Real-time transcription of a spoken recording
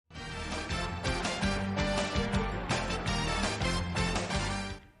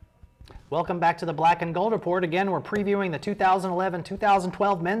Welcome back to the Black and Gold Report. Again, we're previewing the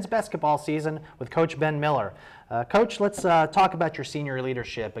 2011-2012 men's basketball season with Coach Ben Miller. Coach, let's talk about your senior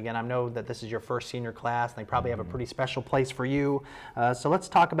leadership. Again, I know that this is your first senior class, and they probably have a pretty special place for you. So let's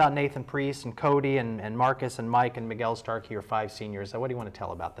talk about Nathan Priest and Cody and Marcus and Mike and Miguel Starkey, your 5 seniors. What do you want to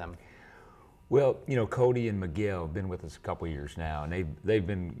tell about them? Well, you know, Cody and Miguel have been with us a couple of years now, and they've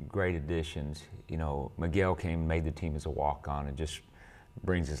been great additions. You know, Miguel made the team as a walk-on and just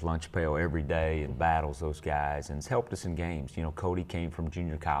brings his lunch pail every day and battles those guys and has helped us in games. You know, Cody came from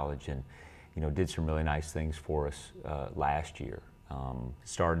junior college and, you know, did some really nice things for us last year.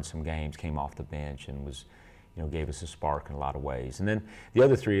 Started some games, came off the bench and was, you know, gave us a spark in a lot of ways. And then the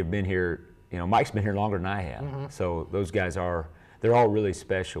other 3 have been here. You know, Mike's been here longer than I have. So those guys they're all really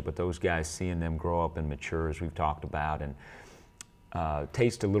special, but those guys, seeing them grow up and mature, as we've talked about, and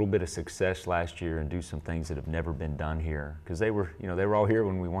taste a little bit of success last year and do some things that have never been done here, because they were all here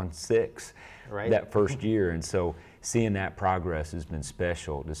when we won 6 that first year, and so seeing that progress has been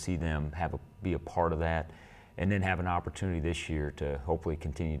special to see them be a part of that, and then have an opportunity this year to hopefully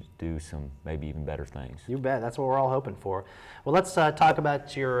continue to do some maybe even better things. You bet. That's what we're all hoping for. Well, let's talk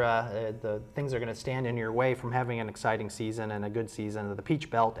about your the things that are going to stand in your way from having an exciting season and a good season. The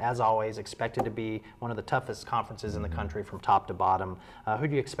Peach Belt, as always, expected to be one of the toughest conferences in the country from top to bottom. Who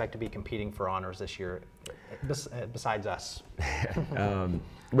do you expect to be competing for honors this year, besides us?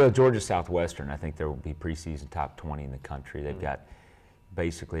 Well, Georgia Southwestern, I think there will be preseason top 20 in the country. They've got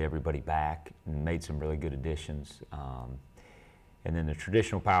basically everybody back and made some really good additions. And then the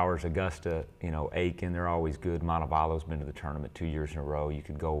traditional powers, Augusta, you know, Aiken, they're always good. Montevallo's been to the tournament 2 years in a row. You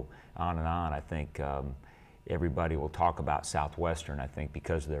could go on and on. I think everybody will talk about Southwestern, I think,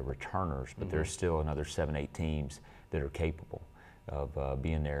 because of their returners, but there's still another 7, 8 teams that are capable of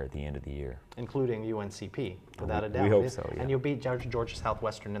being there at the end of the year. Including UNCP, without a doubt. We hope so, yeah. And you beat Georgia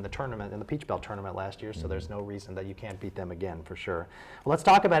Southwestern in the tournament, in the Peach Belt tournament last year, so there's no reason that you can't beat them again, for sure. Well, let's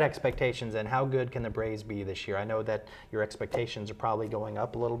talk about expectations and how good can the Braves be this year. I know that your expectations are probably going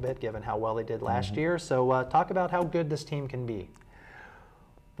up a little bit, given how well they did last year, so talk about how good this team can be.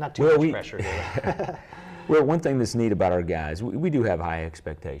 Not too much pressure here. Well, one thing that's neat about our guys, we do have high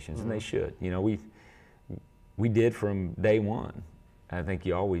expectations, and they should. You know, we did from day one. I think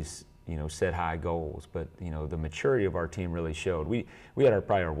you always, you know, set high goals, but, you know, the maturity of our team really showed. We had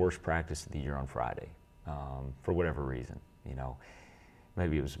probably our worst practice of the year on Friday, for whatever reason. You know,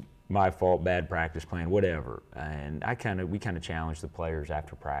 maybe it was my fault, bad practice plan, whatever. And we kind of challenged the players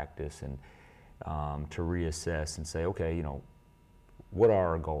after practice and to reassess and say, okay, you know, what are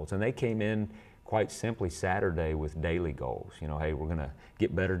our goals? And they came in quite simply Saturday with daily goals. You know, hey, we're going to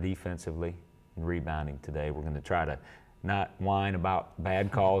get better defensively and rebounding today. We're going to try to not whine about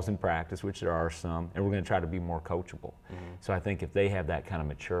bad calls in practice, which there are some, and we're going to try to be more coachable. So I think if they have that kind of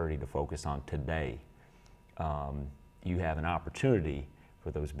maturity to focus on today, you have an opportunity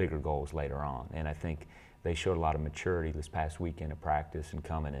for those bigger goals later on. And I think they showed a lot of maturity this past weekend of practice and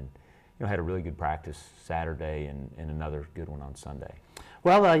coming and, you know, had a really good practice Saturday and another good one on Sunday.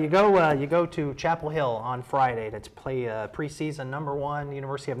 Well, you go to Chapel Hill on Friday to play preseason #1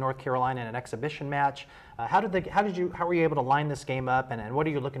 University of North Carolina in an exhibition match. How were you able to line this game up, and what are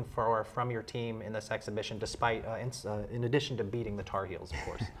you looking for from your team in this exhibition, despite in addition to beating the Tar Heels, of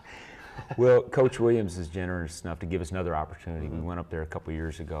course? Well, Coach Williams is generous enough to give us another opportunity. We went up there a couple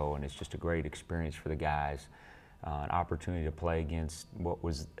years ago, and it's just a great experience for the guys. An opportunity to play against what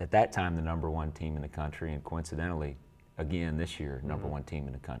was at that time the #1 team in the country, and coincidentally, again this year, #1 team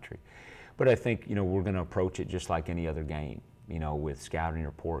in the country. But I think, you know, we're going to approach it just like any other game, you know, with scouting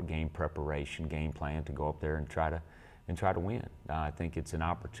report, game preparation, game plan to go up there and try to win. I think it's an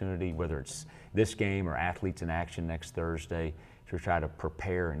opportunity, whether it's this game or Athletes in Action next Thursday, to try to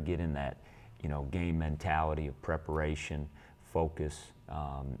prepare and get in that, you know, game mentality of preparation, focus,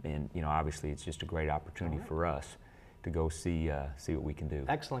 and, you know, obviously it's just a great opportunity for us to go see what we can do.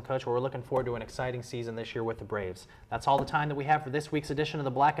 Excellent, Coach. Well, we're looking forward to an exciting season this year with the Braves. That's all the time that we have for this week's edition of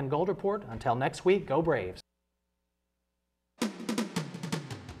the Black and Gold Report. Until next week, go Braves.